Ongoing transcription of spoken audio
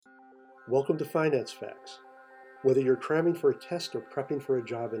Welcome to Finance Facts. Whether you're cramming for a test or prepping for a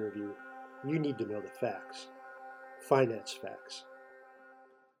job interview, you need to know the facts. Finance Facts.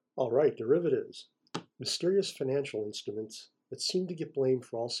 All right, derivatives. Mysterious financial instruments that seem to get blamed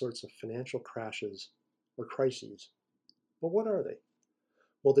for all sorts of financial crashes or crises. But what are they?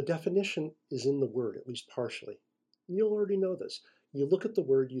 Well, the definition is in the word, at least partially. You'll already know this. You look at the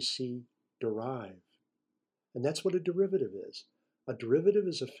word, you see derive. And that's what a derivative is. A derivative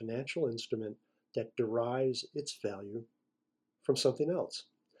is a financial instrument that derives its value from something else.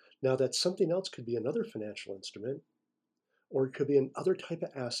 Now, that something else could be another financial instrument, or it could be another type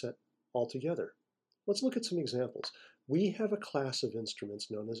of asset altogether. Let's look at some examples. We have a class of instruments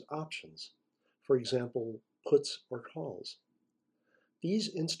known as options. For example, puts or calls.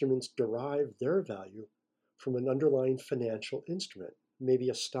 These instruments derive their value from an underlying financial instrument, maybe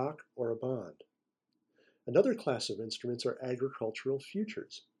a stock or a bond. Another class of instruments are agricultural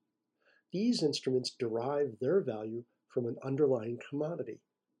futures. These instruments derive their value from an underlying commodity,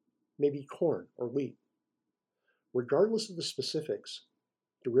 maybe corn or wheat. Regardless of the specifics,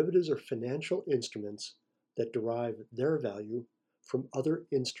 derivatives are financial instruments that derive their value from other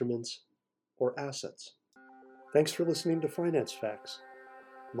instruments or assets. Thanks for listening to Finance Facts.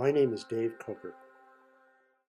 My name is Dave Coker.